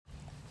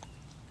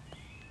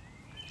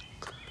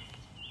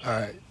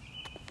Alright.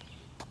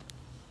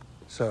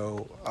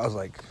 So I was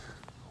like,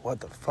 what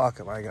the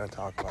fuck am I gonna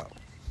talk about?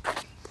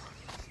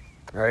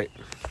 Right?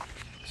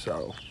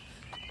 So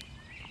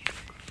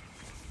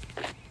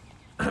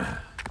I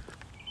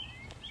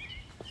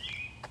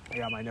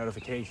got my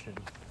notification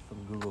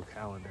from Google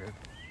Calendar.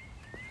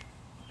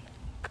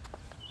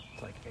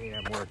 It's like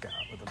AM workout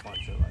with a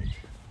bunch of like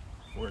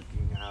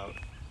working out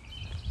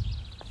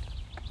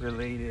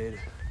related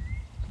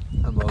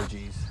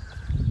emojis.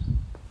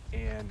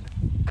 And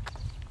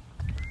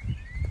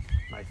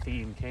my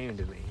theme came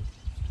to me.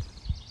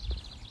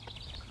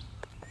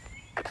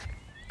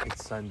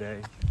 It's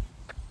Sunday.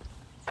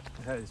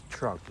 I had his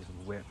truck just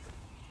whip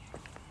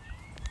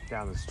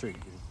down the street,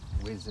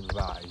 just whizzing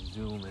by,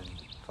 zooming,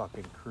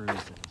 fucking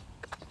cruising.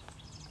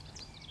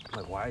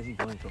 I'm like, why is he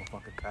going so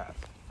fucking fast?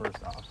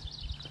 First off,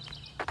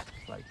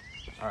 it's like,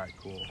 all right,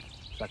 cool.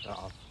 Second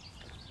off,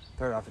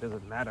 third off, it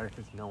doesn't matter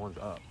because no one's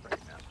up right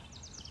now.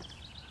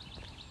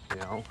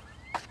 You know,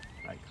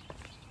 like,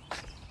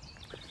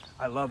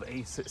 I love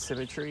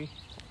asymmetry.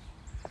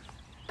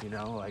 You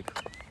know, like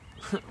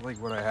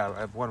what I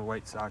have one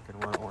white sock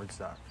and one orange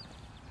sock.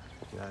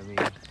 You know what I mean?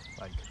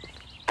 Like,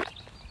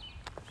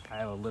 I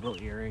have a little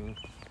earring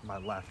in my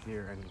left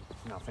ear and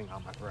nothing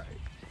on my right.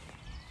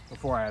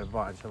 Before I had a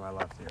bunch on my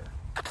left ear.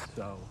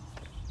 So,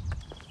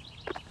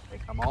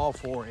 like, I'm all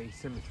for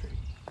asymmetry.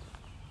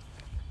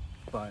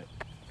 But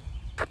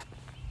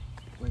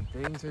when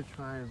things are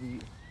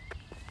when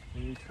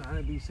you're trying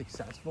to be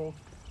successful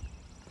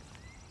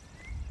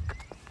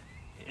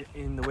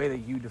in the way that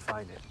you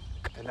define it,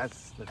 and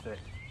that's the thing.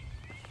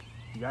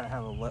 You gotta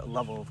have a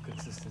level of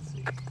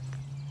consistency.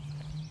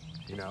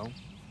 You know?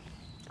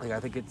 Like, I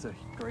think it's a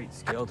great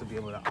skill to be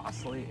able to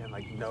oscillate and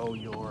like know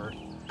your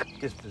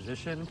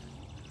disposition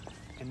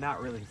and not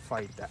really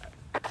fight that.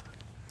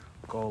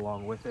 Go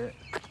along with it,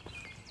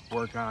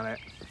 work on it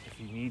if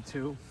you need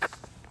to.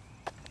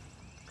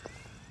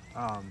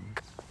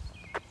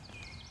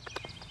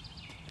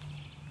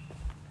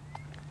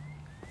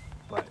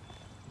 But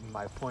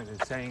my point in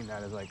saying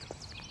that is like,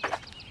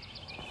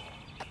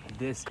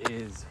 this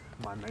is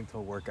my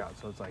mental workout.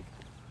 So it's like,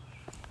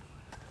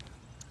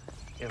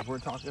 if we're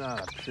talking on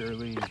a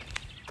purely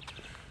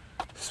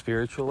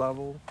spiritual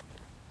level,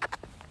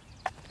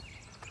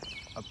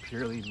 a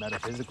purely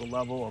metaphysical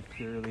level, a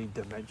purely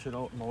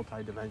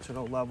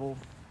multi-dimensional level,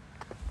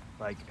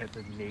 like at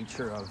the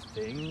nature of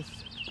things,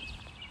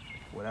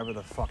 whatever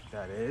the fuck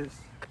that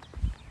is,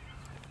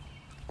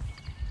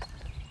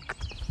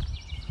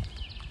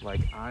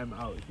 like I'm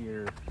out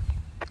here,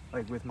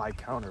 like with my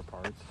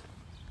counterparts,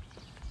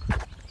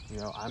 you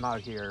know, I'm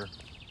out here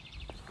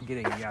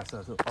getting, yes,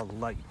 a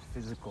light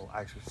physical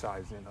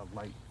exercise in, a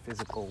light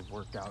physical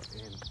workout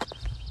in,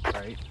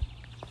 right?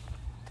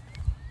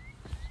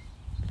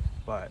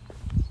 But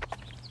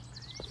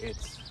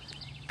it's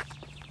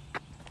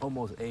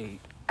almost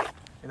 8,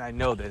 and I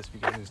know this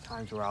because there's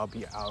times where I'll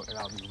be out and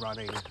I'll be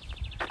running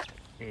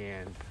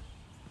and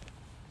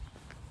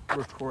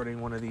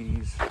recording one of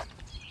these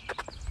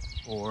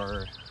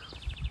or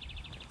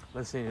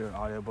listening to an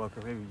audiobook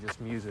or maybe just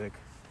music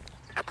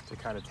to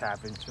kind of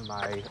tap into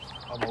my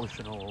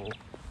emotional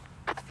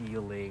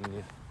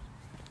feeling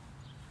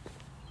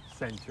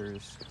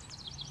centers,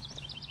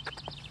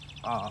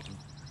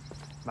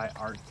 my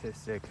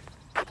artistic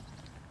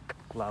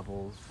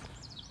levels,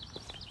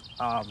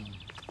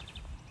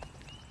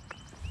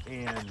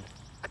 and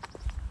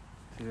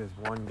see, there's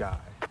one guy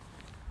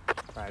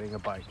riding a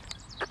bike.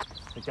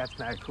 Like, that's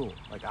mad cool.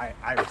 Like,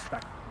 I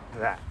respect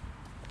that.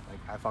 Like,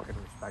 I fucking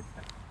respect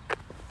that.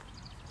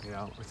 You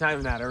know, it's not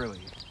even that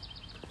early.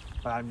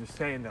 But I'm just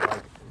saying that,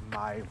 like,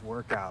 my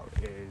workout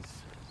is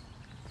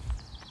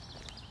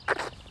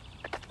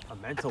a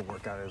mental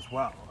workout as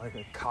well. Like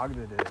a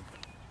cognitive,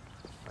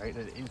 right?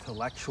 An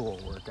intellectual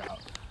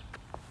workout.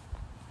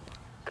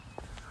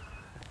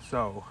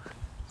 So,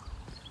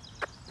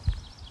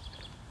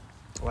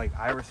 like,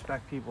 I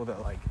respect people that,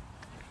 like,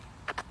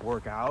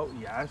 work out,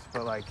 yes,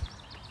 but, like,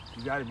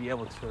 you gotta be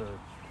able to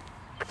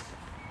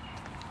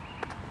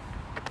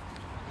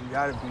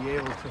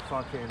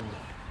fucking,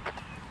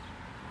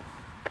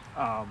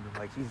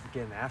 like, he's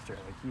getting after it.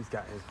 Like, he's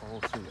got his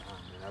whole suit on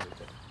and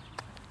everything.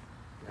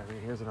 You know what I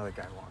mean? Here's another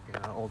guy walking,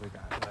 an older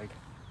guy. Like,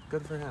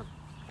 good for him.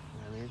 You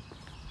know what I mean?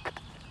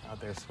 Out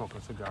there smoking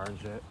a cigar and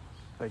shit.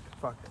 Like,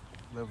 fuck it.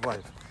 Live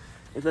life.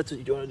 If that's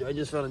what you want to do. I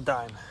just found a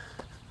dime.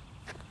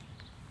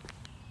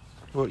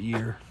 What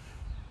year?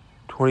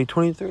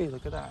 2023.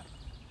 Look at that.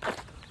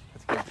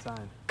 That's a good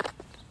sign.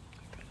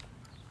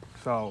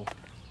 So,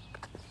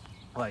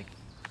 like,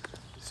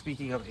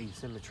 speaking of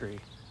asymmetry,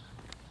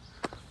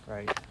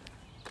 right?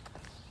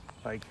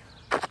 Like,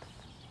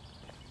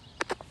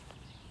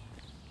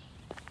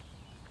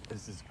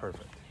 this is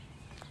perfect.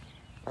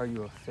 Are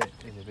you a fit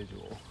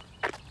individual?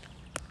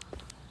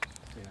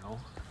 You know?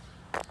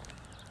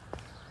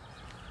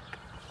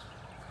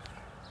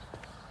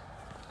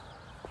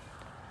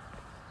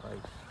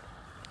 Like,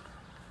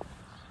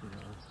 you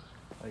know,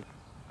 like,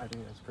 I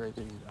think that's great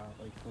that he's out,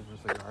 like, over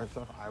cigar and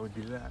stuff. I would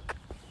do that.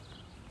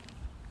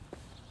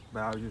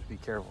 But I would just be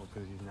careful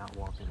because he's not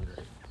walking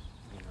great,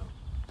 you know.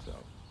 So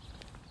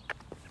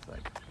it's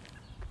like,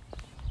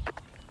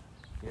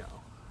 you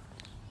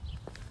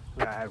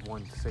know, I had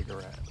one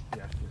cigarette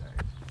yesterday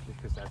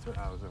because that's what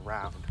I was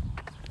around.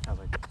 I was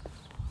like,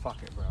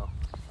 fuck it, bro.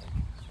 Like,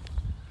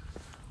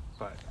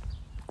 but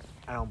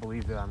I don't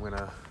believe that I'm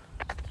gonna.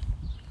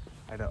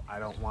 I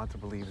don't want to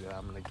believe that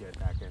I'm gonna get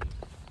back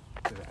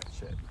into that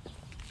shit.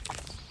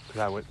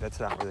 Because that's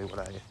not really what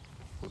I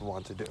would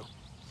want to do.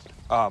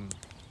 But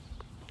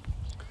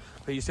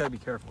you just gotta be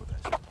careful with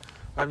that shit.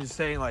 But I'm just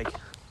saying, like,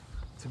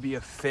 to be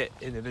a fit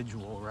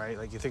individual, right?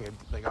 Like, you think,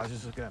 like, I was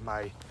just looking at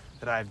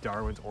that I have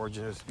Darwin's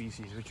Origin of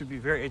Species, which would be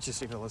very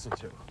interesting to listen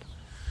to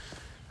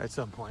at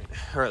some point,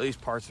 or at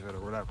least parts of it, or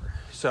whatever.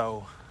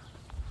 So,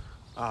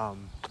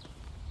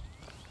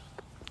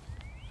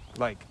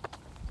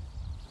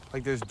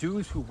 like there's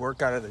dudes who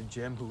work out of the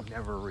gym who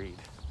never read.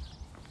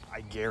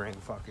 I guarantee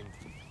fucking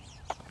you.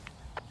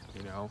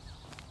 You know?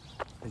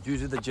 There's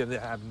dudes at the gym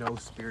that have no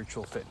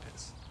spiritual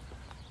fitness.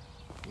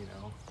 You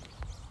know?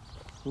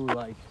 Who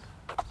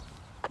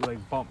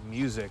bump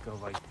music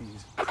of like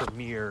these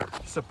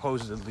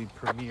supposedly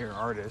premier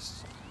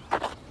artists.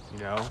 You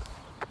know?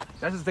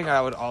 That's the thing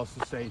I would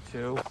also say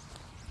too,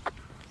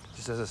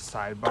 just as a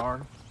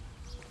sidebar,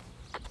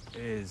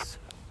 is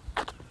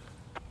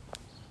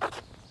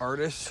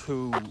artists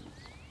who,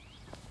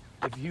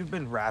 if you've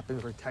been rapping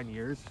for 10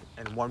 years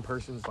and one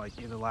person's like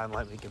in the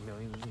limelight making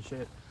millions and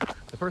shit,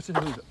 the person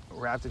who's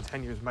rapped in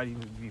 10 years might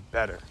even be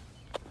better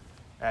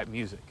at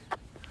music.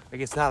 Like,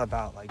 it's not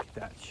about like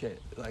that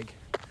shit. Like,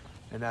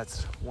 and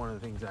that's one of the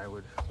things I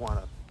would want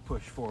to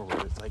push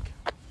forward. It's like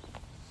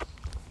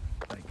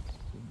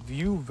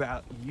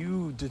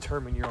you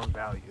determine your own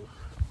value.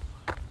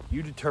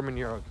 You determine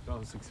your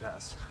own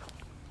success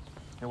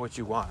and what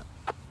you want.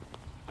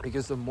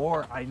 Because the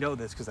more I know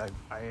this, because I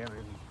am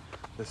in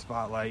the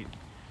spotlight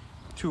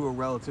to a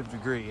relative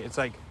degree, it's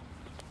like,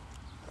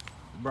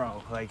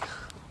 bro, like,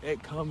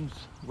 it comes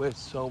with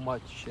so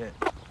much shit,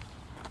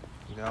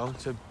 you know,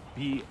 to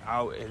be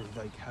out and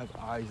like have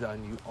eyes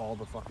on you all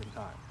the fucking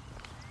time,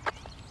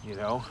 you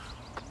know.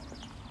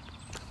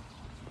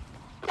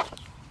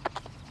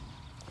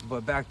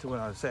 But back to what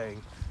I was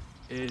saying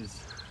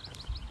is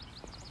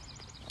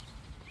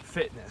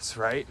fitness,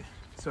 right?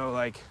 So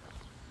like,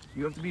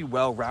 you have to be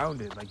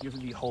well-rounded. Like, you have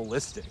to be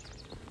holistic.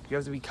 You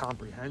have to be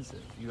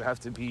comprehensive. You have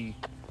to be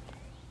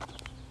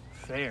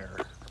fair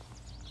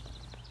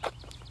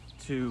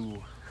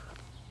to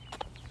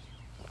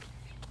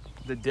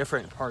the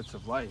different parts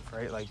of life,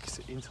 right? Like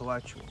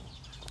intellectual,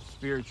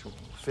 spiritual,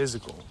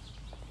 physical,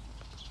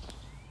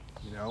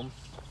 you know,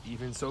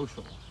 even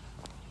social.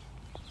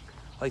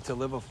 Like, to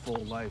live a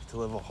full life, to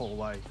live a whole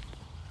life,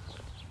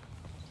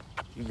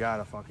 you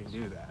gotta fucking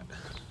do that,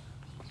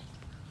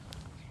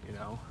 you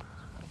know?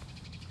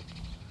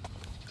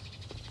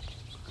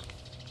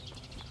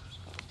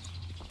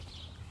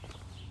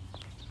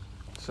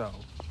 So,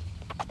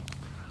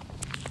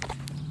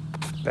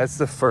 that's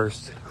the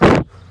first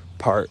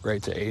part,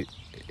 right, to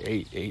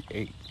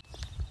 888.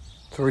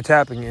 So we're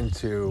tapping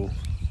into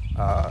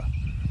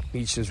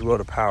Nietzsche's Will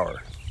to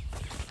Power,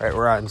 right?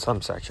 We're in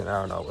some section,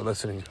 I don't know, we're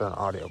listening to an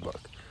audiobook.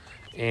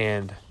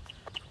 And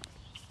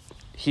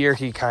here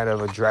he kind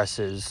of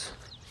addresses,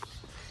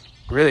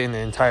 really in the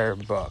entire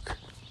book,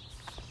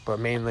 but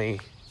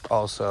mainly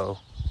also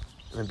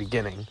in the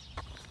beginning,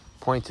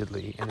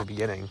 pointedly in the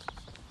beginning,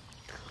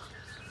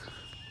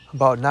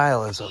 about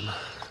nihilism,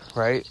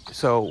 right?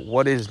 So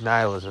what is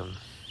nihilism?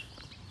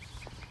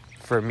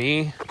 For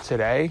me,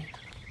 today,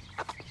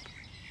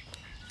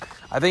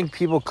 I think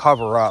people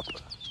cover up,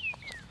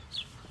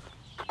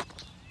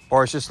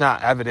 or it's just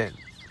not evident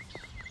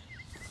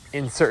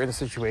in certain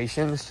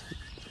situations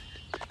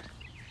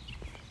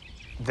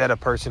that a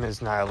person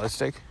is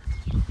nihilistic.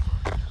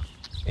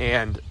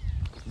 And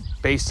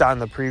based on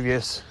the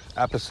previous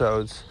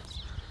episodes,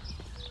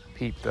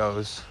 peep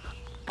those,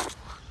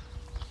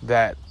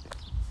 that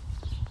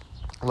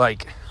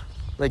like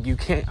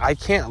I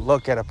can't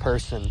look at a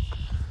person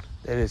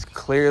that is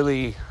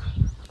clearly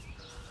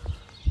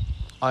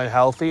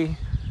unhealthy,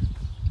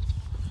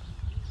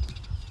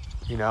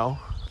 you know?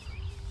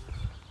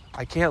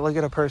 I can't look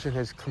at a person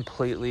who's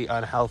completely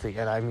unhealthy,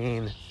 and I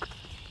mean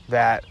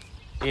that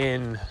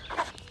in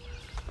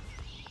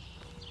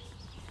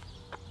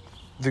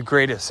the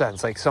greatest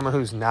sense, like someone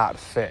who's not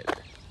fit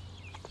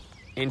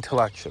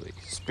intellectually,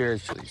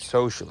 spiritually,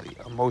 socially,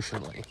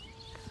 emotionally,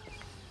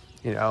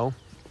 you know?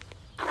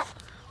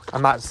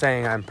 I'm not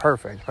saying I'm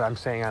perfect, but I'm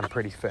saying I'm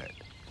pretty fit,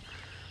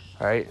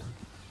 right?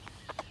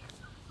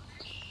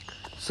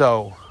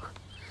 So,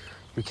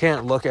 you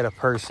can't look at a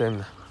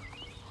person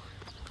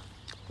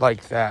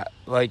like that,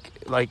 like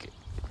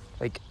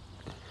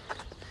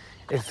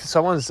if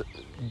someone's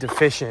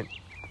deficient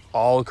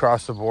all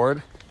across the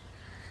board,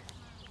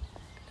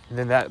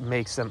 then that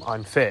makes them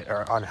unfit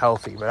or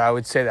unhealthy. But I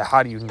would say that,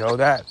 how do you know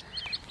that?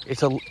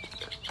 It's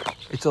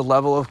a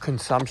level of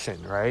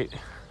consumption, right?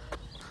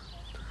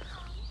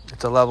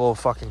 It's a level of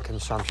fucking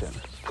consumption.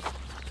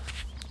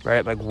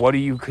 right? Like, what are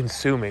you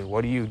consuming?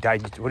 What are you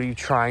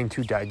trying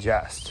to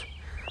digest?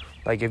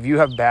 Like, if you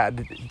have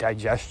bad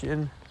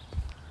digestion,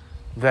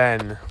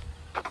 then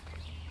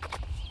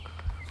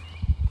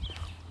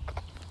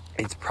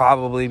it's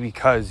probably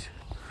because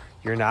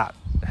you're not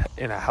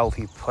in a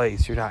healthy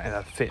place. You're not in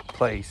a fit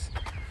place.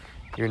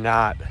 You're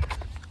not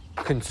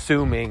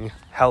consuming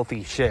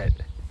healthy shit.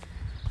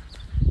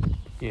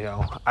 You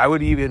know, I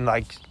would even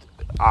like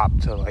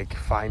opt to like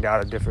find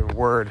out a different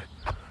word.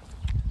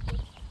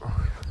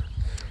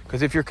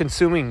 Because if you're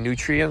consuming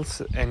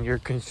nutrients and you're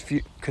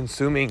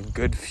consuming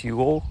good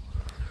fuel,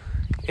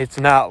 it's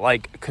not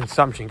like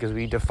consumption, because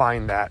we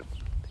define that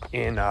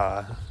in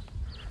the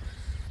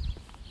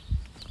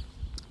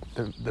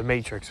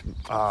Matrix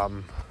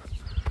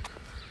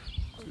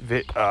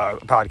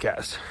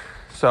podcast.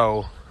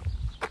 So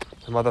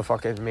the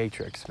motherfucking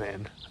Matrix,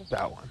 man,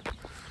 that one.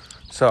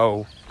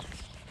 So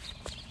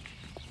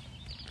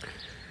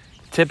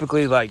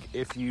typically, like,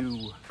 if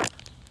you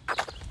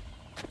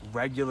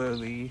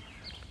regularly,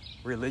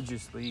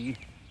 religiously,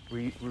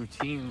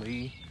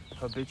 routinely,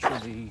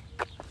 habitually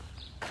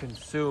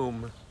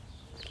consume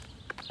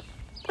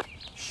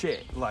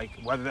shit, like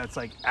whether that's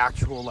like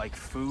actual like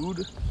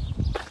food,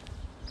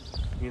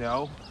 you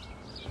know,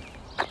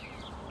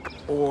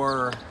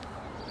 or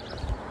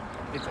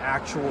it's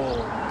actual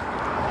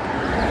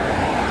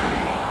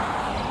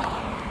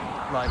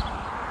like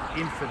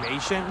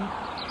information,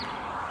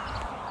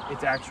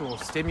 it's actual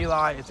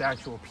stimuli, it's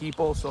actual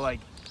people. So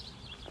like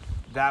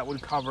that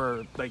would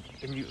cover like,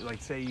 and you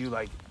like say you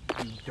like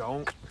you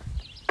don't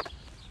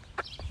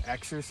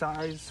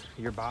exercise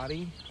your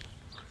body,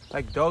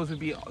 like those would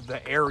be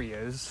the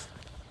areas,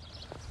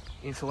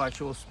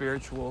 intellectual,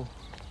 spiritual,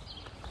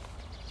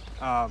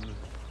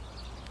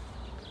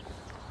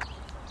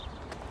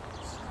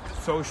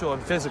 social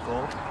and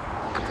physical,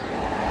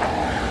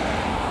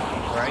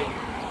 right?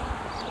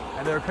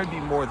 And there could be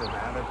more than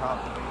that. There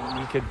probably,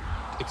 we could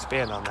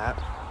expand on that.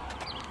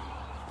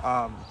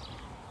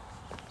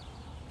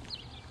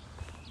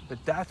 But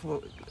that's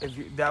what,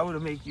 that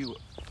would make you,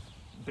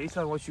 based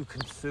on what you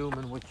consume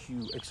and what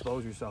you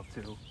expose yourself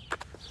to.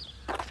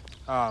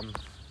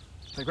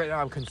 Like right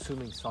now I'm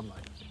consuming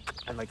sunlight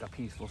and like a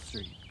peaceful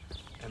street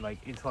and like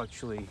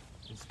intellectually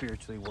and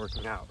spiritually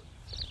working out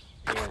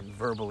and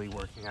verbally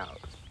working out,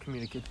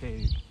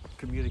 communicatively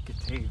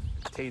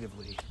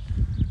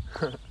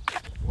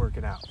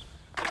working out,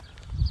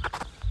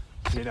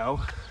 you know,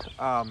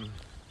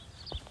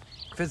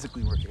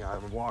 physically working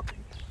out and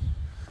walking.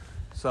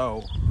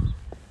 So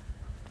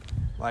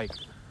like,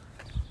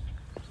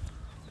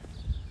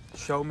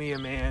 show me a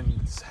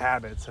man's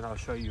habits and I'll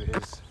show you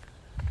his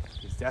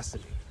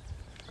destiny,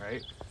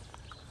 right?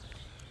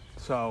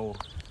 So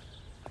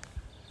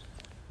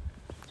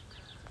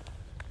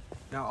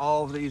now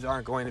all of these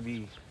aren't going to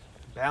be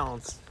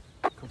balanced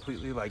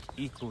completely like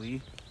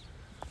equally.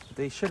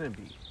 They shouldn't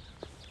be,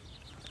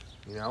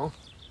 you know,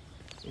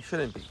 they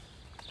shouldn't be.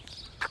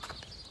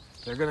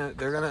 Some are gonna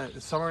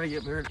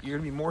get, you're gonna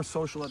be more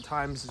social at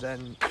times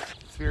than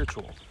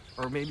spiritual,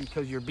 or maybe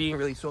because you're being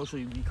really social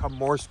you become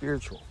more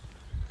spiritual.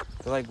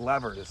 They're like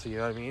levers, you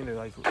know what I mean? They're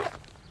like,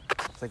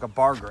 it's like a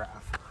bar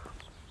graph.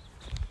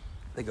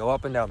 They go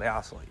up and down, they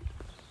oscillate,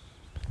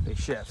 they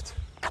shift.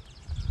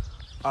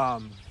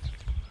 So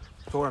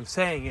what I'm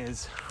saying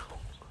is,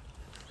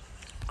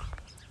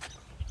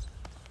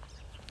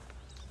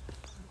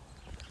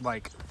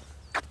 like,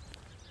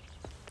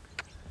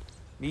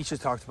 Nietzsche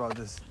talked about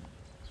this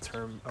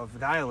term of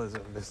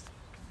nihilism, this,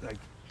 like,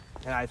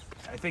 and I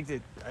think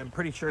that, I'm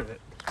pretty sure that,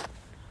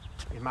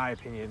 in my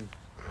opinion,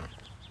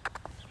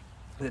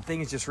 the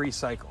things just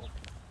recycle,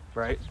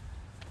 right?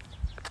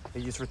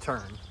 They just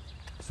return.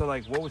 So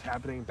like what was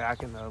happening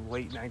back in the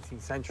late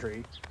 19th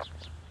century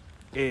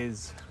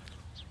is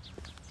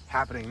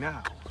happening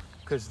now,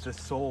 because the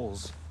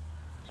souls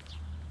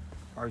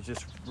are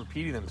just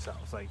repeating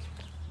themselves. Like,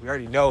 we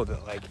already know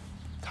that like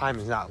time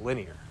is not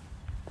linear.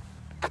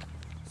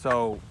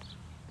 So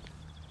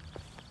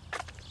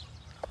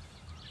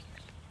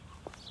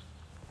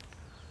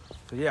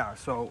yeah,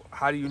 so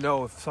how do you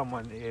know if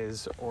someone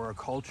is, or a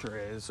culture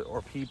is,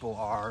 or people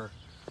are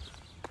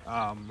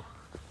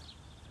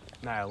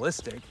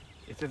nihilistic?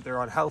 It's if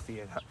they're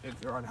unhealthy. And if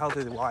they're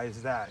unhealthy, why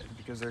is that?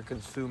 Because they're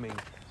consuming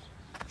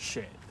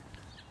shit,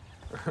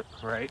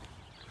 right?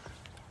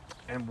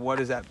 And what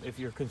is that? If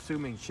you're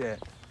consuming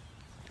shit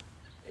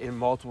in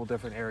multiple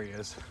different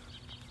areas,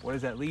 what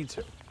does that lead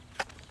to?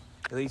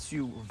 It leads to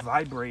you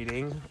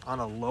vibrating on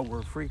a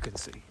lower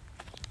frequency,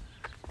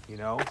 you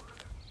know?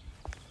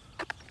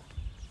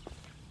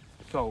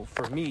 So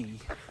for me,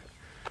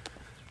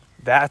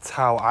 that's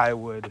how I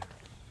would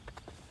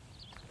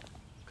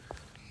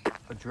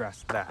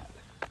address that.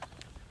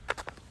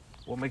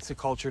 What makes a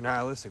culture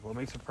nihilistic? What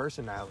makes a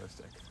person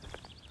nihilistic?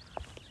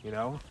 You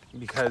know?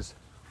 Because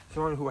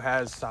someone who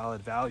has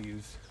solid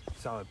values,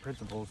 solid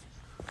principles,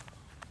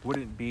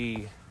 wouldn't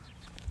be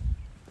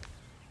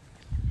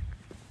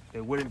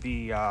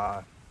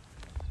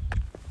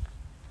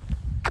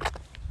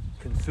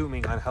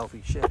consuming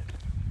unhealthy shit.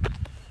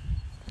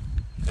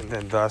 and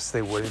then thus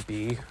they wouldn't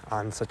be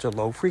on such a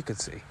low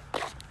frequency.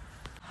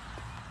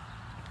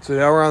 So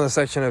now we're on the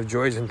section of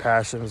joys and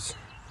passions.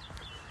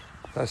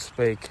 Thus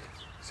spake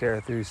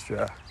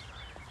Zarathustra.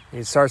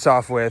 He starts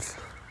off with,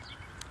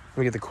 let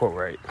me get the quote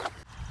right.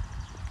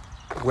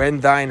 When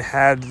thine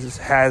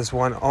has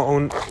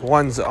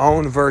one's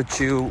own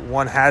virtue,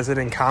 one has it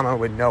in common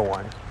with no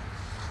one.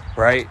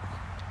 Right?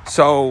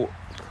 So,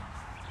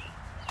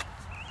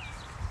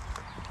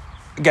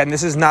 again,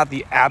 this is not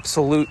the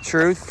absolute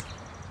truth,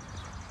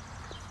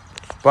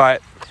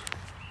 but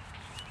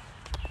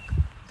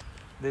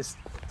this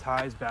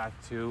ties back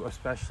to,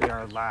 especially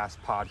our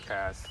last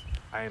podcast,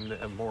 I am the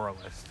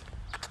immoralist.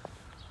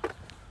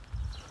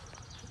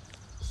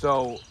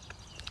 So,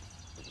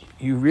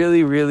 you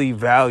really, really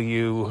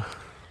value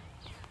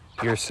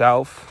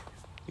yourself.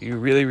 You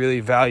really, really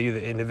value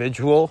the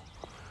individual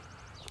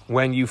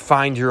when you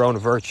find your own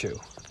virtue.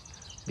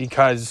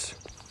 Because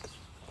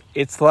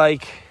it's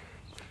like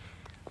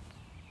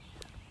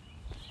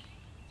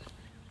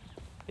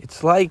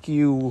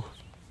you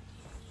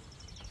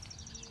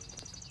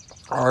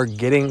are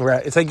getting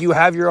ready. It's like you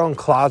have your own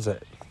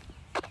closet,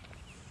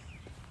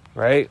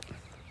 right?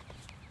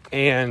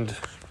 And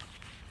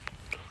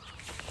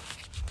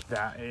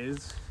that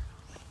is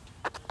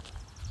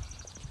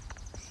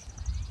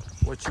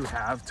what you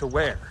have to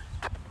wear.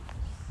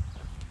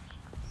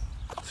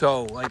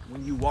 So, like,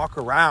 when you walk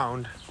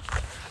around,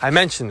 I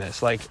mentioned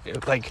this, like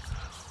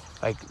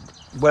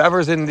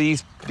whatever's in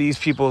these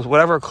people's,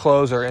 whatever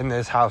clothes are in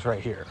this house right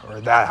here,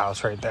 or that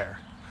house right there,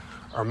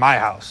 or my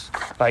house,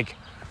 like,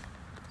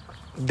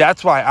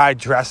 that's why I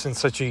dress in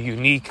such a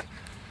unique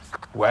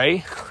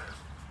way,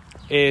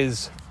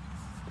 is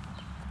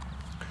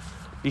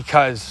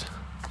because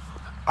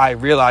I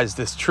realize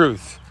this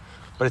truth.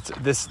 But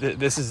it's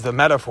this is the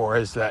metaphor,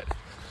 is that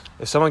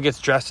if someone gets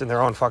dressed in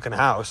their own fucking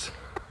house,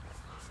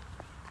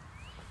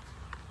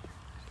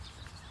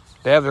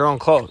 they have their own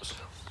clothes.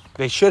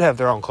 They should have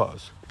their own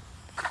clothes.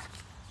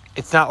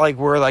 It's not like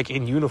we're like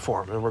in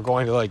uniform and we're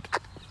going to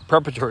like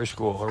preparatory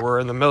school, or we're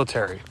in the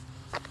military,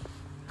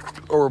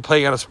 or we're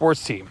playing on a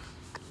sports team.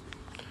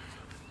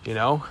 You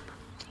know?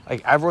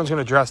 Like, everyone's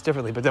going to dress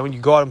differently. But then when you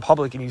go out in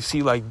public and you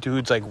see like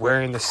dudes like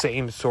wearing the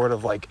same sort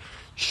of like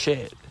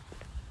shit,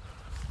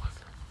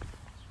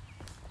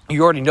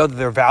 you already know that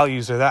their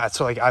values are that.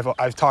 So like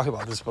I've talked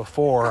about this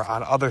before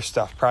on other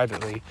stuff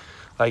privately.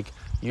 Like,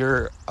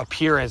 your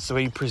appearance, the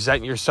way you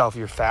present yourself,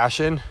 your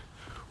fashion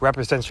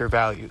represents your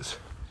values.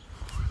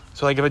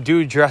 So like if a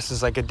dude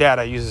dresses like a dad,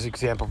 I used this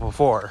example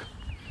before,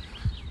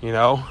 you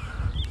know,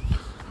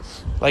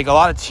 like a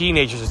lot of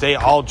teenagers, they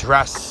all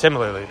dress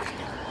similarly.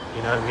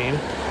 You know what I mean?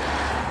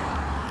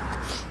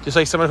 Just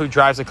like someone who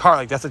drives a car,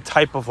 like that's a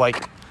type of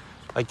like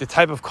the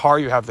type of car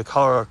you have, the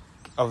color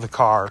of the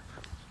car,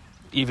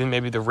 even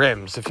maybe the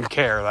rims, if you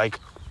care. Like,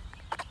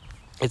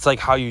 it's like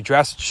how you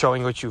dress,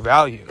 showing what you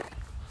value.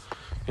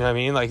 You know what I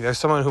mean? Like, there's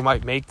someone who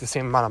might make the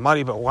same amount of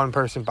money, but one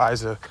person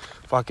buys a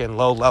fucking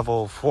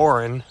low-level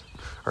foreign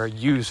or a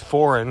used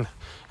foreign,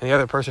 and the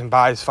other person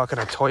buys fucking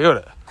a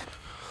Toyota.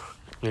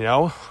 You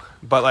know?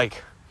 But,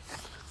 like,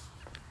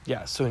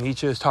 yeah, so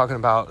Nietzsche is talking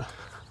about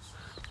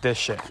this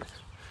shit.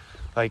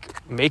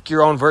 Like, make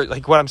your own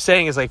like, what I'm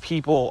saying is, like,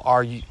 people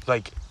are,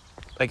 like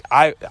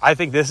I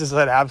think this is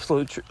an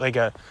absolute, like,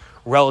 a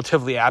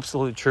relatively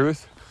absolute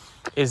truth,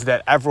 is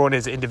that everyone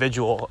is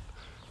individual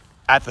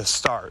at the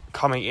start,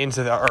 coming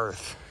into the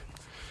earth.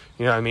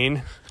 You know what I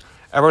mean?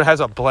 Everyone has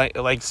a blank,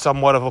 like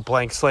somewhat of a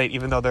blank slate,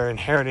 even though they're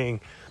inheriting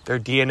their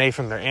DNA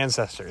from their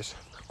ancestors.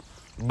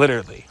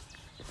 Literally.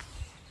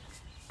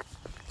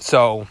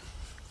 So,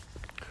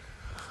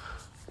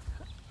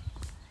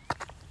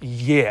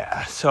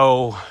 yeah.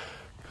 So,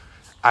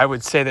 I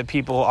would say that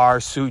people are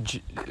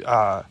sui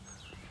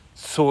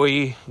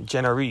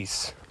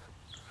generis.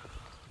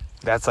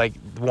 That's like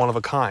one of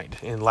a kind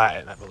in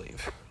Latin, I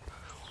believe.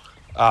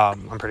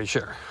 I'm pretty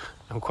sure.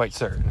 I'm quite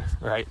certain,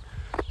 right?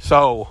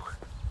 So,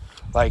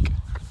 like,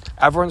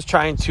 everyone's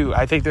trying to,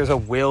 I think there's a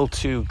will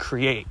to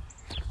create,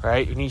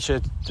 right? Nietzsche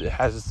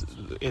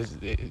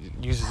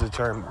uses the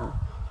term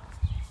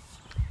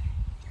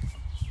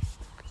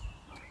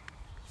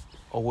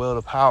a will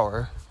to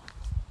power,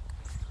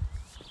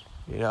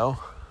 you know?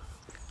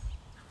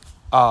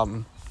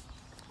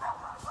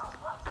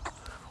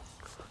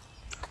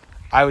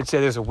 I would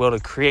say there's a will to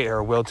create, or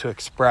a will to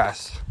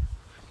express,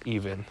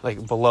 even.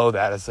 Like, below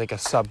that is like a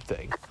sub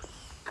thing.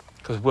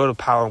 Because will to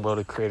power and will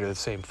to create are the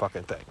same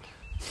fucking thing.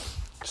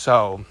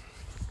 So,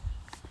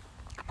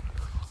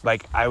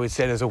 like, I would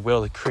say there's a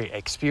will to create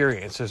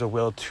experience. There's a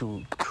will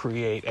to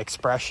create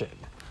expression.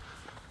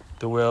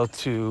 The will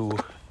to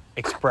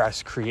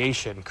express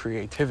creation,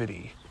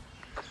 creativity.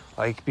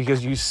 Like,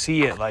 because you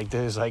see it, like,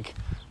 there's like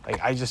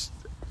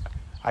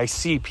I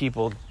see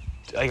people,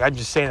 like, I'm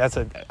just saying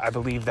I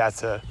believe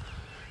that's a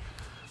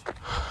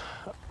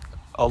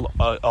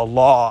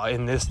law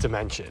in this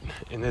dimension,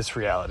 in this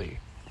reality,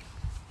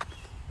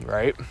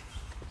 right?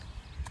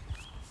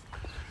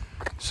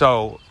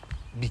 So,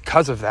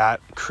 because of that,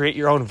 create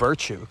your own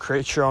virtue,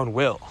 create your own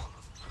will,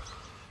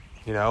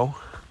 you know?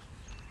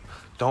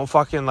 Don't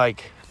fucking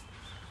like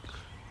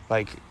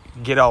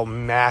get all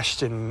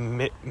mashed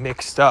and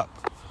mixed up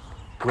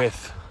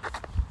with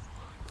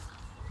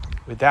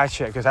that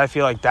shit, because I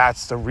feel like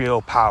that's the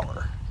real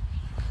power.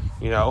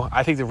 You know,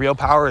 I think the real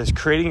power is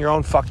creating your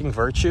own fucking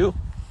virtue,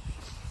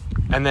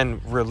 and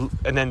then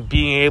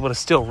being able to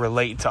still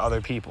relate to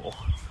other people,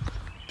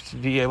 to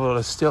be able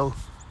to still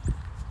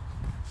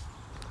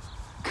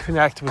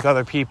connect with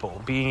other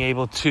people, being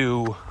able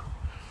to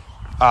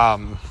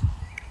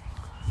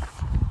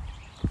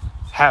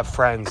have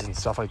friends and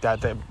stuff like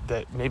that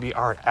maybe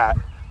aren't at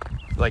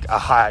like a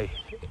high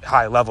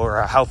level or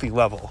a healthy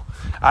level.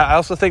 I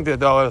also think that,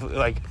 though,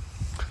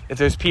 if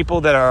there's people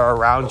that are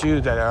around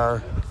you that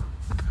are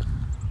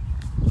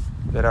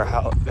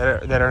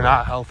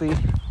not healthy,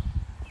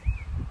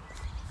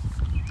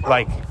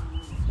 like,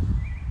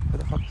 where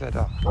the fuck is that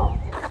dog?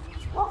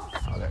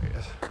 Oh, there he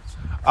is.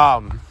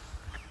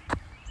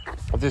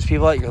 If there's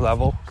people at your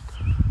level,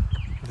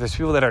 if there's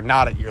people that are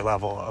not at your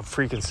level of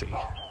frequency,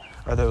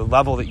 or the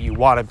level that you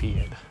want to be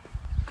in,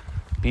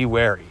 be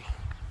wary.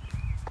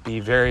 Be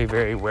very,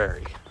 very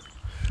wary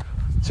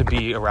to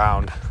be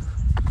around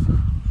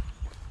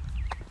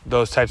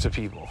those types of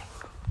people.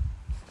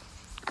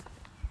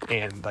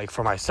 And like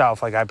for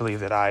myself, like I believe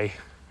that I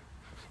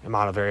am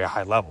on a very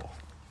high level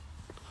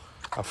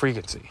of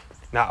frequency.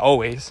 Not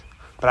always,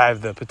 but I have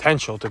the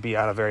potential to be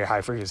on a very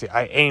high frequency.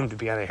 I aim to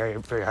be on a very,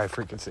 very high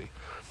frequency.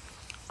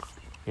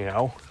 You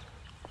know?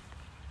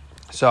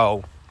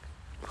 So,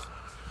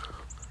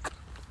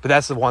 but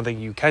that's the one thing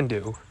you can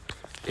do,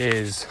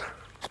 is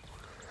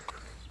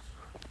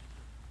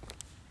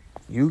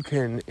you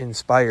can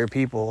inspire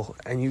people,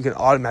 and you can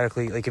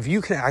automatically, like, if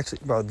you can actually,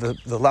 bro,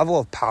 the level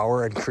of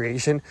power and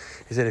creation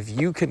is that if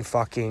you can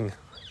fucking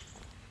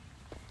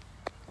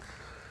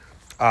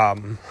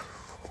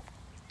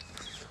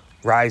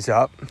rise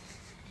up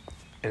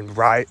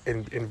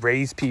and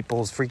raise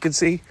people's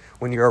frequency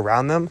when you're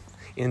around them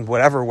in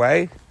whatever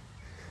way,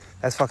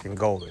 that's fucking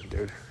golden,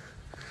 dude.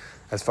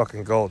 That's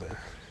fucking golden.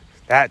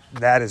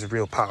 That is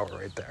real power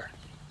right there.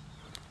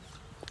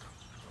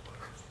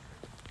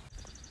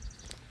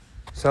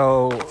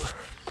 So,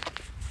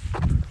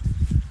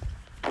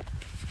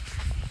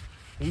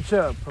 Nietzsche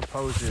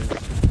proposes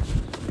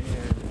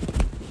and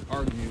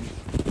argues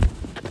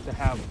to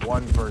have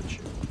one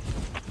virtue.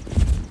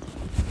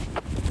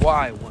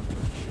 Why one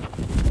virtue?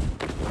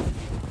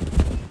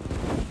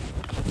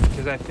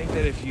 Because I think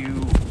that if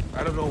you,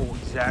 I don't know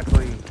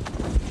exactly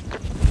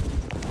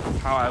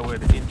how I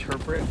would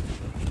interpret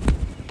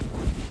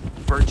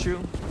virtue,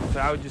 but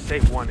I would just say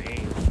one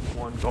aim,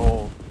 one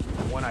goal,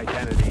 one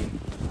identity,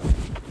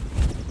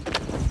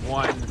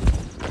 one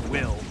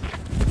will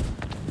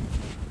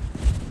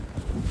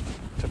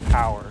to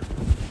power,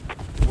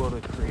 will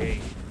to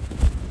create,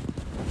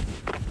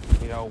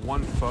 you know,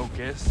 one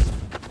focus.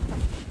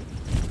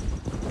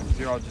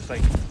 These are all just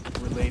like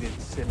related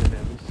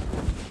synonyms.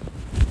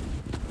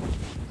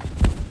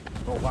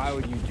 But why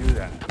would you do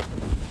that?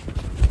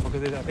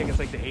 Because I think it's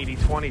like the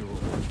 80-20 rule.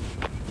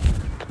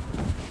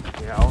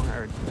 You know,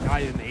 or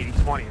not even the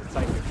 80-20, it's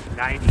like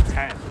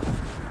 90-10,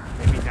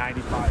 maybe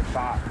 95-5,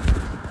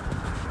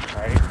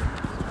 right?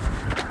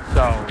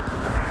 So,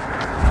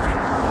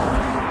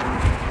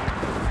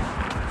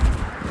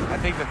 I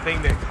think the thing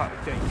that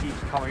keeps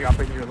coming up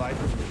in your life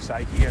and your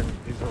psyche and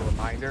is a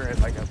reminder and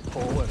like a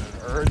pull and an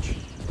urge,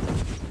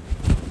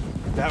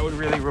 that would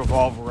really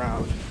revolve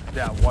around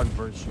that one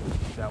virtue,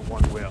 that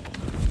one will,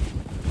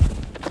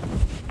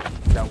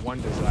 that one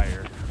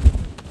desire.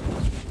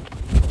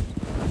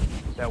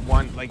 That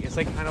one, like, it's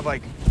like kind of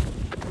like,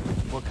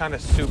 what kind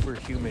of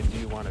superhuman do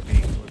you want to be?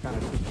 What kind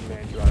of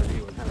Superman do you want to be?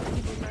 What kind of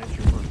Superman do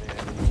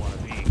you want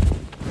to be?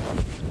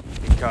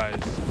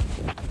 Because,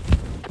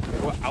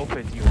 what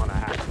outfit do you want to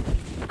have?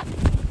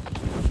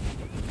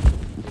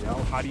 You know,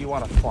 how do you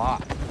want to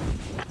fly?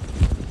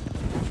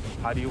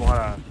 How do you want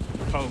to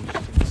coast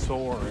and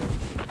soar and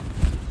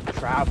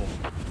travel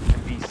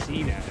and be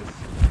seen as,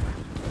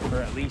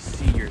 or at least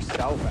see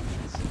yourself as?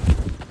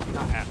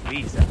 Not at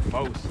least, at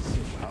most,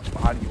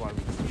 how do you want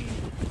to be seen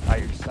by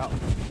yourself?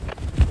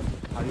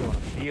 How do you want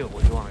to feel?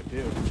 What do you want to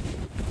do?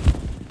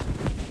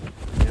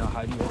 You know,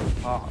 how do you want to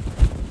talk?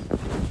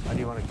 How do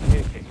you want to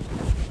communicate?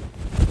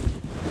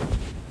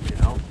 You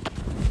know?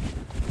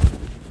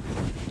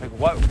 Like,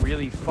 what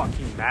really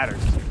fucking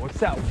matters to you? What's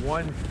that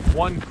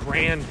one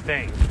grand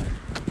thing?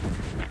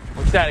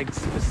 What's that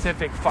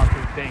specific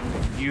fucking thing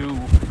that you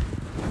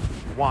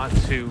want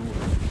to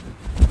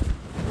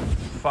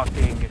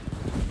fucking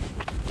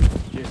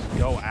just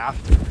go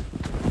after?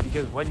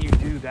 Because when you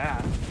do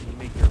that, you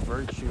make your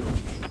virtue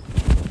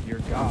your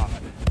God,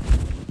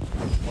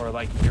 or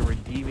like your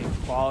redeeming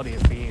quality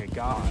of being a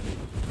God.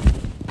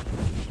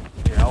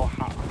 You know,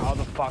 how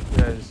the fuck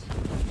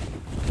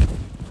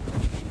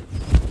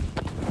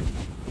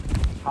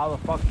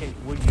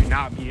would you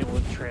not be able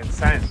to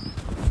transcend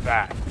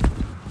that?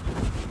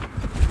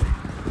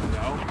 You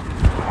know?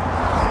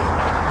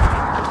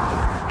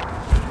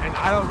 And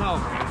I don't know,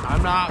 man.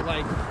 I'm not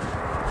like,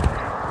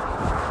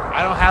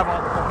 I don't have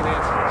all the fucking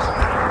answers.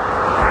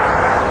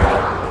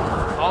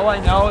 All I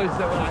know is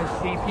that when I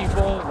see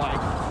people,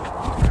 like,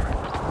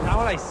 not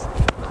when I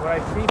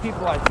see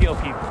people, I feel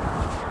people.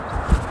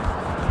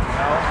 You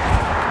know?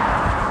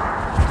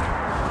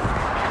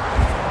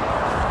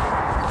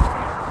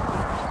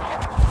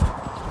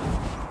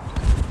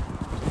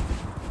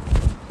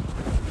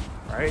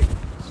 Right?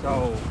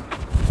 So,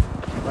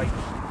 like,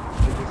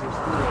 this is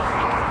cool.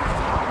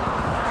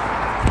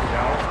 You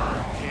know?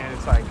 And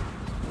it's like,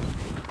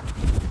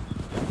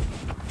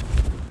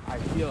 I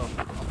feel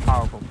a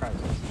powerful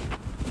presence.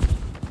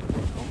 You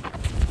know?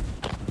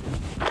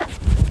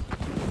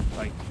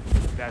 Like,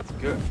 that's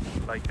good.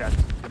 Like,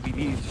 we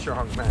need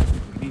strong men.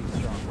 We need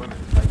strong women.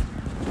 Like,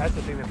 that's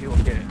the thing that people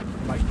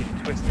might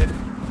get twisted,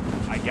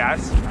 I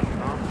guess. I don't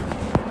know.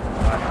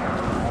 But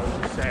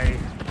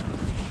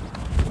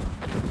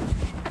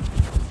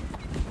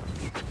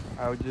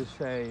I would just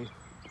say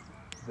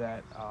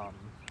that,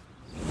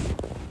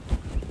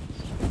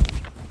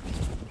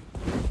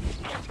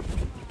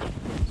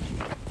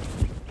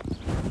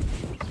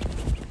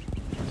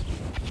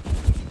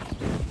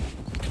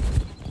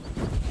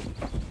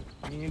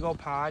 you go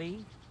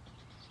potty?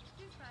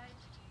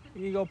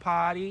 You go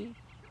potty?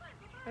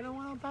 I don't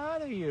want to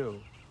bother you.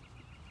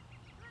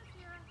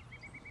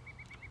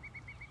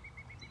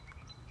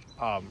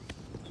 But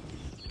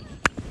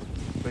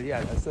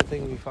yeah, that's the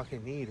thing we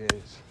fucking need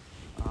is,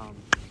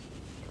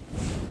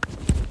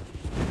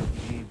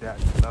 we need that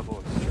level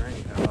of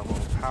strength, that level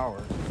of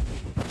power.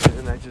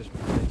 And it just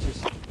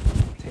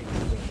takes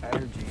the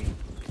energy,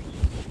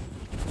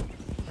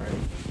 right?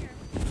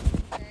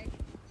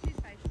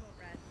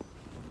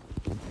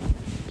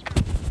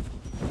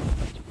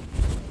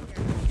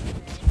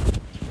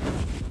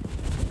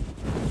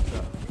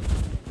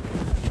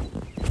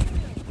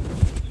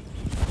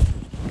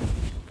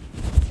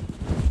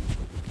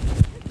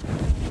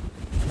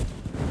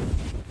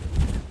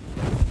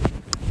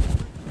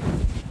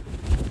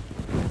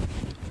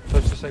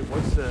 Like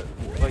what's the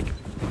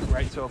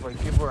right? So if like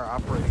people are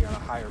operating on a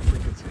higher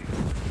frequency,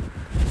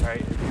 right?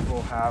 And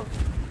people have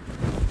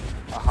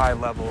a high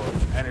level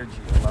of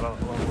energy, a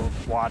level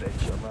of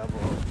wattage, a level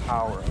of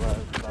power, a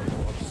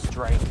level of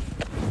strength,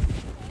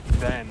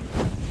 then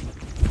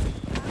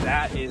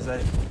that is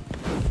an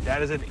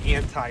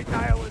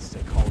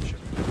anti-nihilistic culture.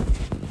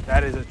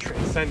 That is a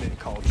transcendent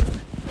culture.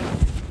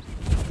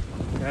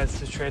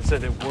 That's a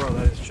transcendent world.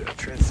 That is a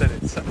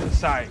transcendent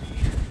society.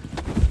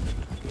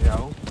 You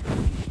know.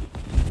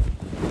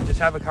 Just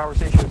have a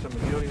conversation with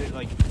somebody. You don't even,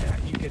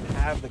 you can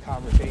have the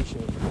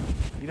conversation.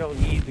 You don't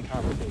need the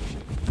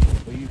conversation.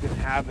 But you can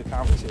have the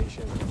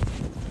conversation.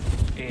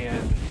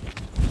 And,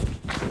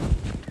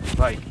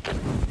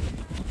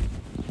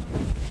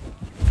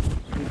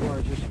 people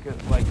are just good.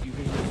 You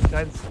can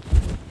sense,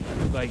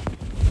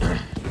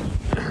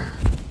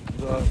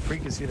 the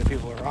frequency that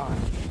people are on.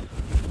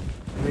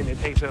 I mean, it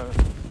takes a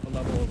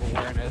level of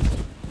awareness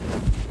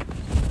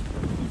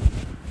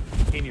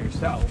in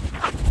yourself.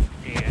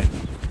 And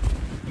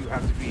you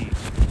have to be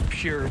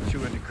pure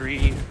to a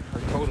degree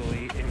or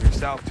totally in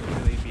yourself to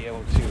really be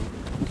able to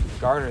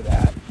garner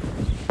that.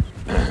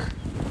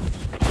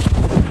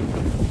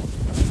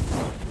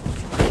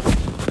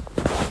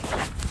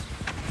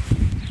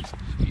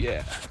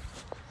 Yeah.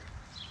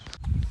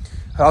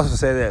 I also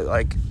say that,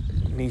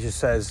 Nietzsche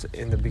says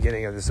in the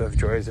beginning of this of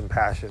Joys and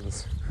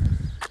Passions,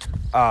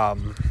 that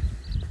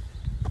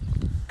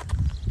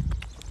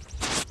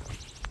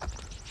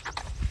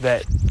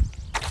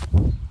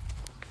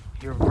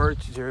your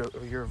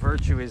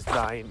virtue is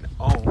thine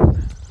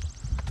own.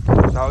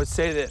 So I would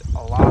say that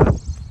a lot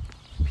of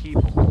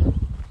people,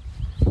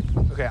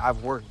 okay,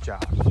 I've worked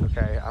jobs,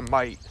 okay, I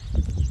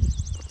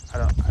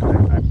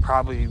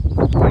probably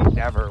might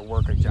never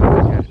work a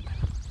job again,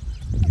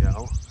 you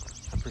know,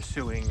 I'm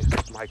pursuing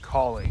my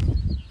calling,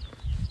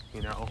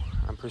 you know,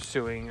 I'm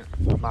pursuing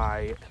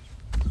my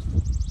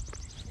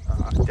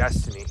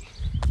destiny,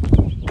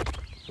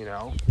 you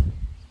know,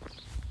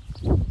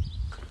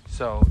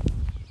 so,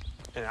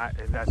 and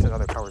that's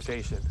another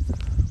conversation,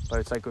 but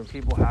it's like when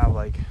people have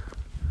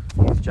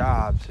these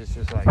jobs, it's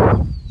just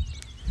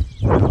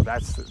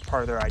that's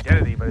part of their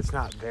identity, but it's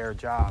not their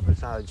job.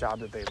 It's not a job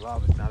that they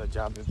love. It's not a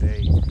job that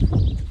they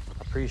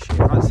appreciate.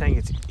 I'm not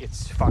saying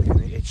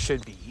it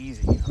should be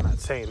easy. I'm not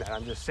saying that.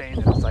 I'm just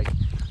saying that it's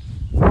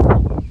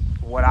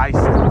what I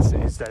sense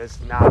is that it's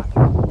not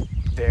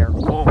their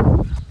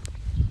own.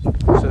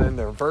 So then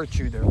their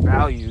virtue, their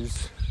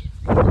values,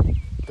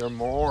 their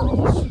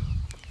morals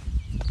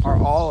are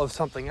all of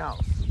something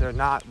else. They're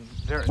not,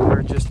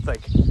 they're just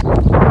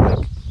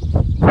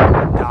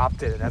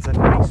adopted, and that's a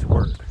nice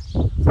word.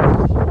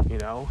 You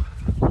know?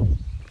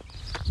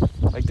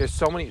 There's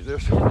so much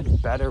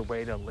better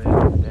way to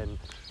live than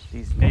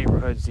these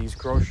neighborhoods, these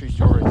grocery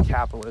stores,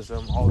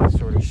 capitalism, all this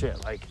sort of shit.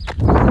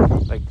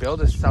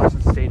 Build a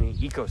self-sustaining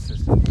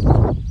ecosystem.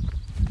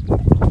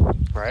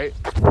 Right?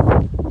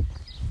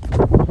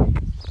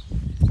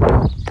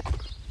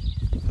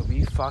 So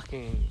be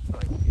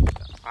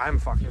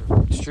I'm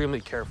extremely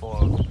careful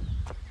of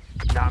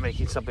not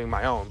making something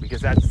my own,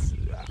 because I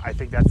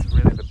think that's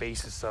really the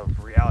basis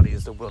of reality,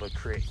 is the will to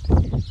create.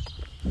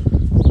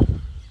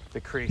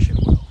 the creation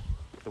will.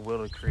 The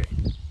will to create.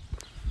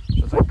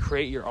 So it's like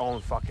create your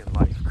own fucking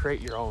life.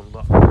 Create your own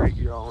love. Create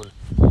your own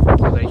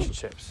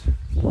relationships.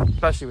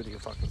 Especially with your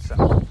fucking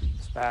self.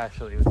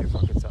 Especially with your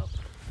fucking self.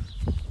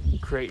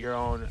 Create your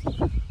own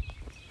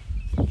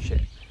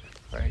shit.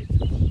 Right?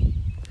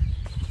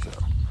 So.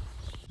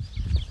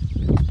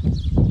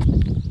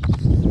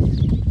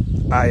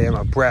 I am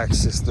a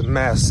Braxis, the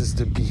masses,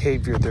 the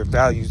behavior, their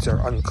values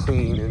are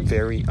unclean and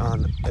very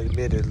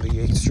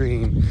unadmittedly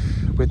extreme.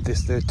 With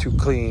this, they're too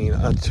clean,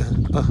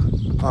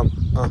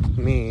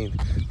 mean,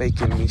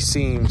 making me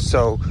seem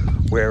so.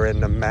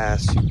 Wearing a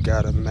mask, you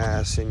got a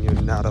mask, and you're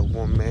not a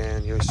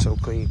woman. You're so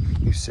clean,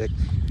 you sick,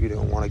 you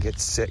don't want to get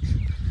sick.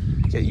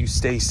 Yet you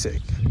stay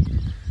sick.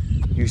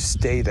 You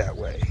stay that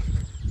way.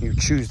 You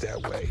choose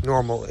that way.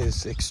 Normal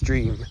is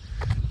extreme.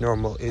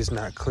 Normal is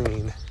not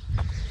clean.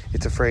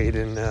 It's afraid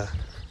in the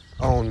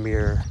own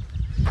mirror.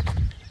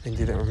 And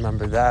didn't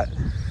remember that.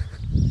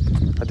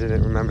 I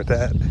didn't remember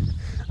that.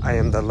 I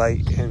am the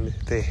light and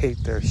they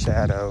hate their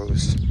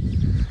shadows.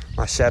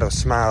 My shadow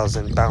smiles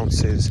and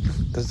bounces.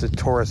 Does the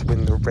Taurus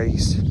win the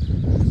race?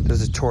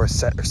 Does the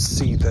Taurus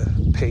see the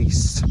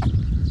pace?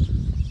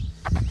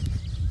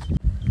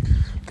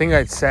 Thing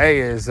I'd say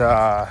is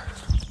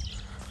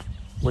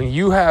when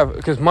you have,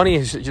 because money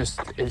is just,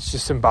 it's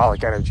just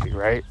symbolic energy,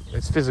 right?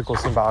 It's physical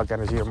symbolic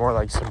energy, or more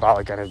like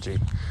symbolic energy,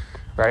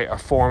 right? A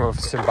form of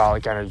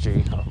symbolic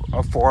energy,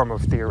 a form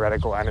of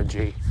theoretical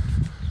energy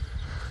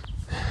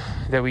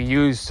that we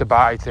use to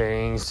buy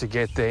things, to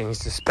get things,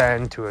 to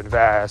spend, to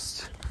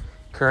invest.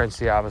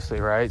 Currency,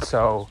 obviously, right?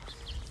 So,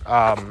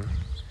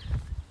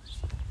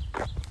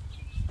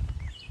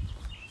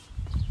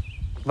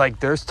 like,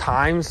 there's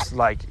times,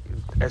 like,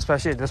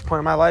 especially at this point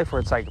in my life, where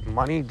it's like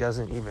money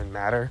doesn't even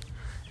matter.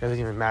 It doesn't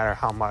even matter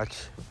how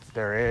much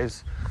there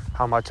is,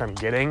 how much I'm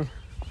getting,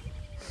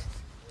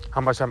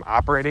 how much I'm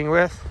operating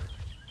with.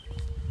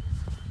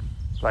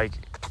 Like,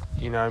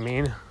 you know what I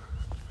mean?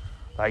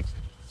 Like,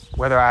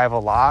 whether I have a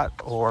lot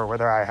or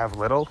whether I have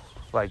little,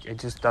 like, it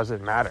just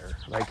doesn't matter.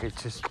 Like, it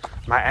just,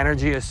 my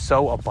energy is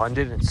so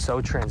abundant and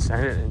so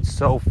transcendent and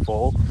so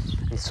full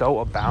and so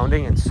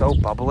abounding and so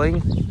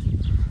bubbling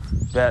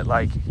that,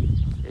 like,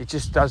 it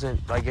just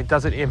doesn't, like, it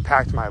doesn't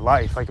impact my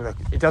life. Like,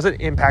 it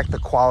doesn't impact the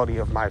quality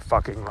of my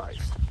fucking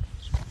life.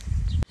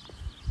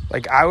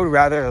 Like, I would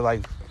rather,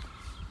 like,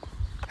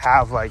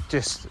 have, like,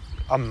 just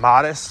a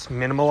modest,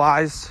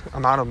 minimalized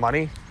amount of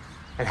money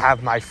and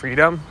have my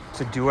freedom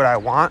to do what I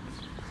want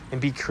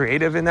and be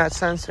creative in that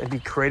sense, and be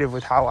creative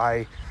with how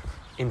I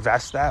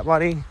invest that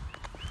money,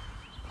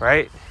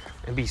 right?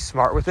 And be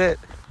smart with it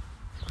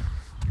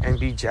and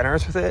be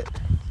generous with it,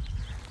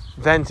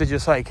 than to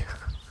just, like,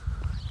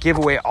 give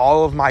away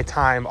all of my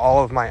time,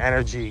 all of my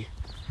energy,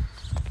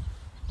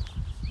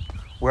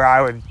 where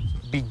I would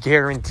be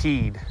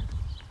guaranteed,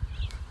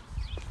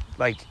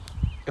 like,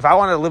 if I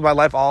wanted to live my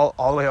life all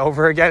the way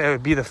over again, it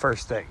would be the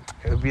first thing.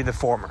 It would be the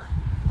former.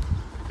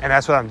 And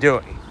that's what I'm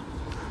doing.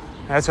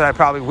 And that's what I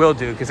probably will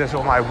do, because that's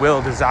what my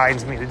will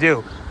designs me to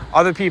do.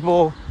 Other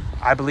people,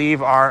 I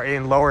believe, are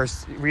in lower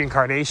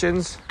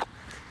reincarnations,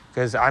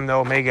 because I'm the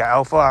Omega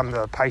Alpha, I'm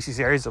the Pisces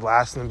Aries, the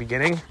last and the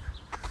beginning.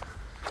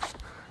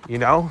 You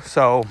know,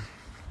 so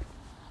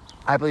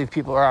I believe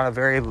people are on a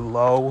very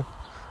low,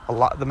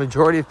 the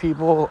majority of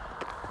people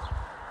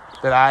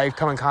that I've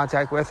come in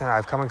contact with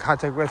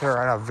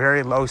are on a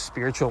very low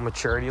spiritual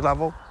maturity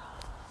level.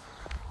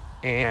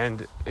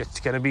 And it's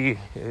going to be,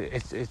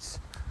 it's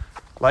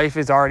life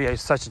is already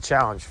such a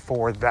challenge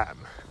for them.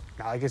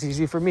 Not like it's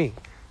easy for me.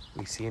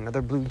 We see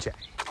another blue jay.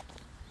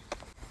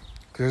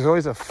 There's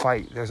always a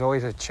fight. There's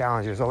always a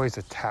challenge. There's always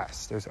a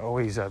test. There's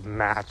always a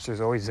match. There's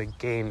always a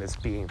game that's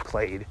being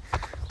played.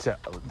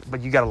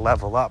 But you got to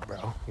level up,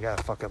 bro. You got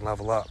to fucking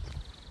level up.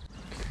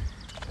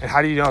 And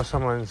how do you know if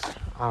someone's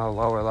on a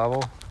lower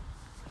level?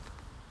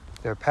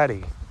 They're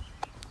petty.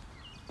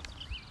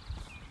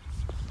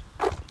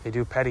 They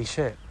do petty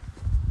shit.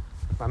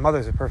 My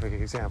mother's a perfect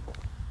example.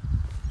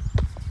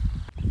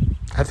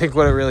 I think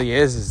what it really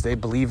is they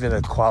believe in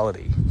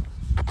equality.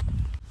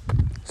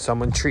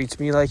 Someone treats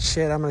me like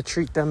shit, I'm going to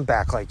treat them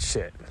back like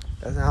shit.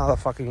 That's not how the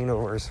fucking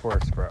universe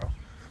works, bro.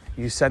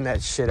 You send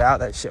that shit out,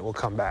 that shit will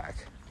come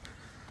back.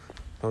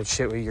 Don't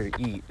shit what you're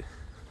going to eat.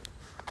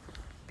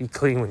 Be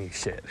clean when you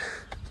shit.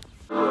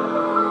 You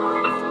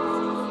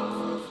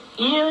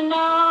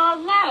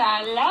know that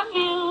I love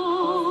you,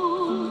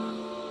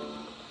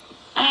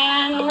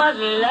 and what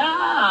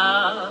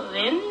love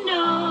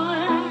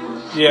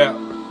endures. Yeah.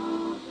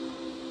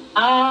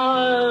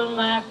 All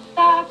my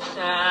thoughts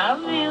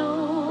of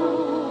you.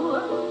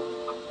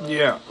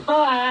 Yeah.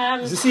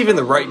 Is this even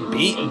the right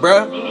beat,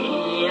 bruh?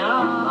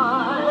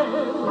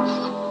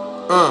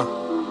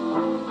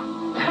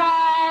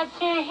 Try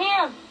to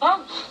hear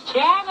folks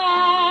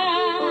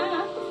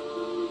chatter.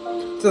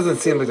 Doesn't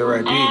seem like the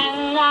right beat.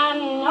 And I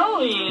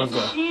know you're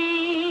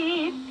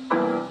cheap,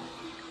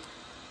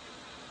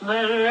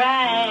 but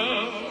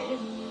right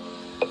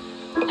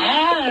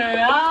and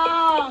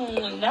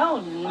wrong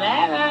don't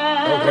matter.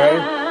 Okay.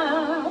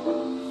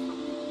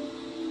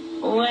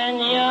 When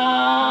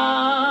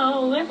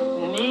you're with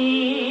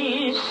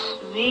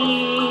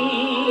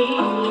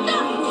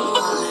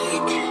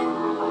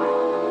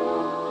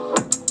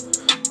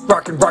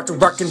rockin',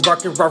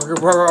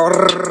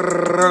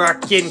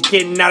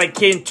 not a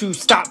kin to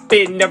stop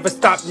it, never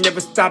stop,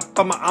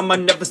 I'ma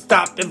never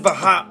stop, ever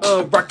hot,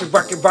 rockin',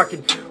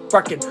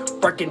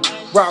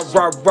 rah,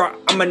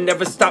 I'ma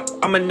never stop,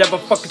 I'ma never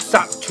fucking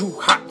stop, too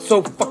hot,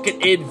 so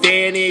fucking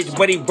advantage,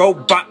 ready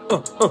robot,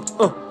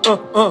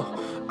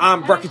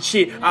 I'm rockin'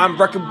 shit, I'm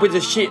rockin' with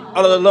the shit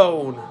all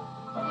alone.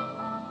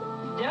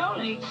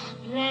 Don't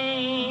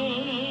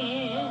explain.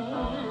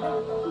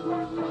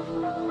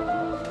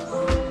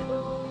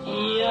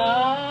 You're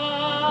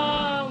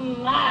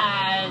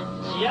my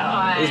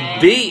joy. This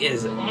beat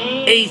is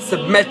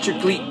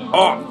asymmetrically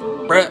off,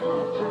 bruh.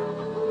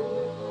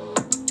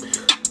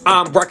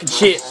 I'm rockin'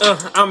 shit,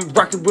 I'm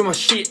rockin' with my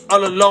shit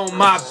all alone.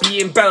 My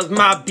being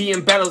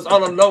battles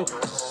all alone.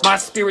 My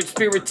spirit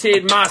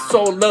spirited, my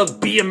soul love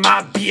being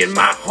my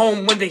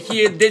home. When they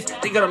hear this,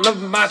 they gonna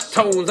love my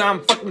tones.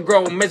 I'm fucking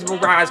grown,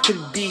 mesmerized, could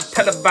be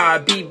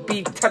televised,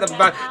 be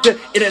televised. The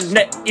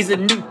internet is a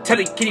new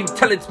telly, can you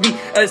tell it's me?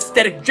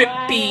 Aesthetic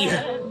drippy,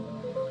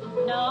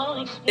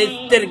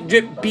 aesthetic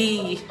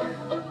drippy.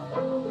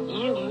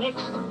 You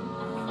mixed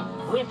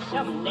with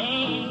some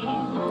name.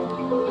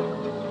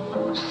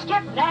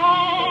 Skip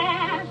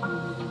that.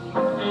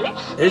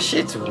 This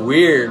shit's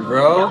weird,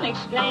 bro. Don't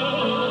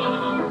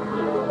explain.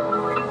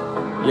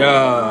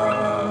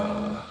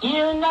 Yeah.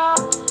 You know.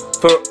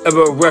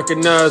 Forever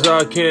recognize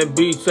I can't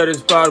be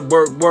satisfied.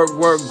 Work,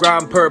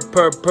 grind,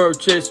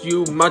 purchase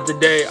you month a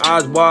day.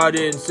 Eyes wide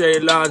in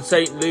Ceylon,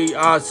 saintly.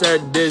 I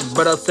said this,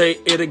 but I'll say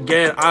it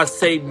again. I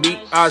save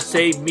me,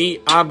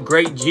 I'm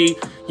great G.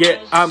 Yeah,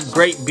 I'm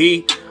great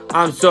B.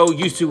 I'm so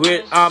used to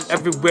it, I'm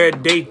everywhere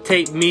they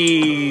take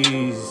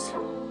me.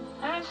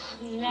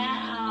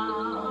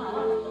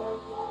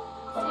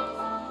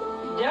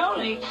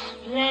 Don't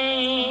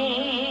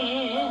explain.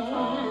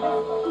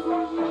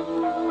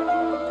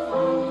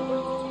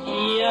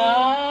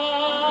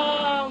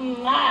 You're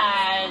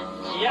my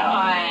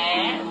joy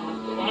and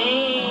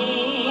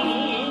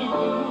pain.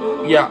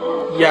 Yeah.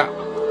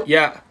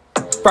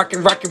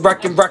 Rockin', rockin', can't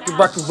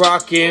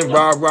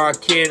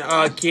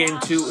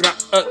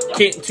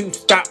to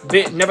stop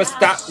it, never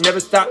stop,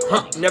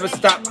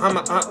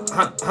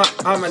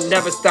 I'ma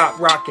never stop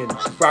rockin',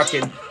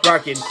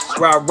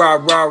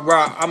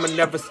 rah, I'ma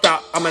never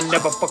stop, I'ma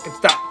never fucking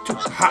stop, too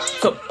hot,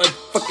 so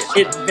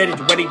fucking advantage,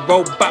 ready,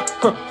 robot,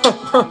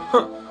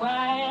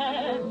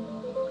 Quiet,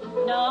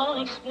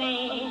 don't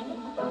explain.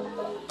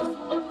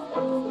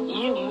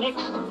 You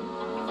mixed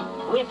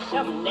with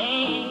some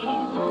name.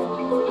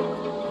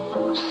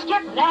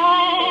 Skip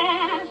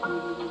that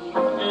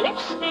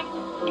lipstick.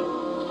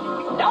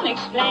 Don't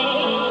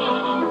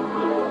explain.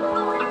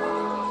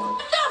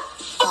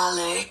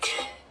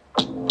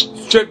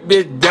 Strip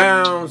it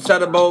down,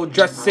 saddle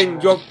dressing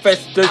your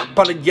festus,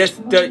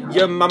 polyester.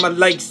 Your mama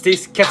likes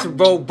this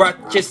casserole,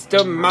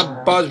 Rochester. My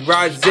bars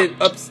rising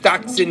up,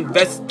 stocks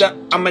investor.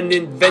 I'm an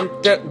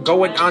inventor,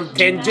 going on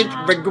tangent,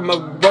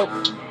 rigmarole.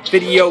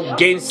 Video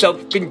game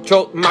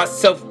self-control, my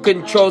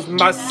self-controls.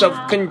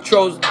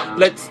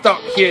 Let's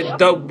start here,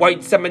 the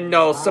white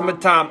Seminole.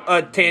 Summertime,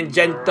 a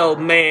tangential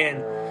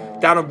man.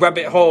 Down a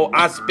rabbit hole,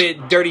 I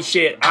spit dirty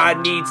shit. I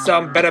need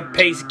some better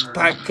pace,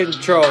 pack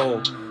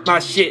control. My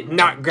shit,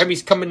 not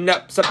Grammys coming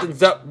up,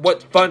 something's up,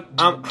 what's fun?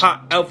 I'm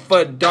hot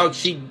alpha dog,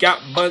 she got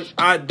buns.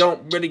 I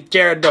don't really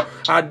care though,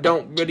 I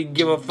don't really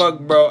give a fuck,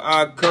 bro.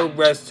 I could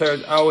rest her,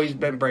 always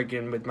been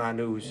breaking with my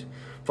news.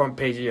 Front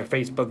page of your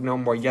Facebook, no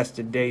more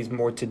yesterdays,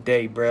 more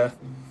today, bruh.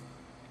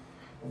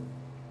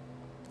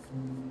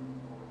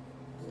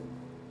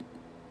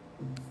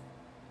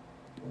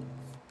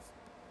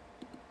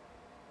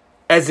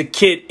 As a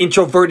kid,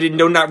 introverted,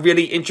 no, not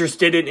really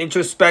interested in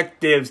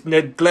introspectives.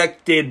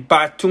 Neglected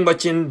by too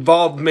much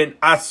involvement.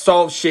 I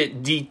solve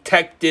shit.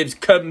 Detectives,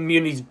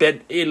 communities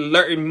been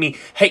alerting me.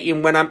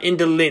 Hating when I'm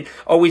indolent.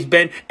 Always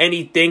been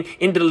anything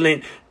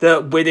indolent.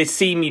 The way they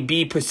see me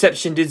be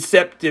perception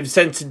deceptive.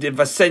 Sensitive,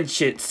 I send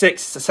shit.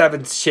 6,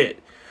 7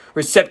 shit.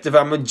 Receptive,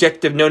 I'm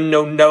objective.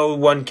 No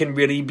one can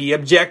really be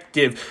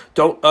objective.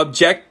 Don't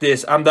object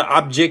this. I'm the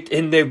object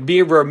in the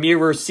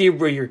mirror,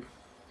 serious.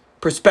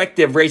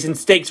 Perspective, raising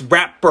stakes,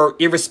 rapper,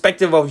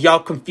 irrespective of y'all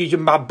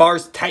confusion. My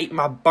bars tight,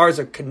 my bars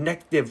are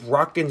connective.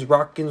 Rockins.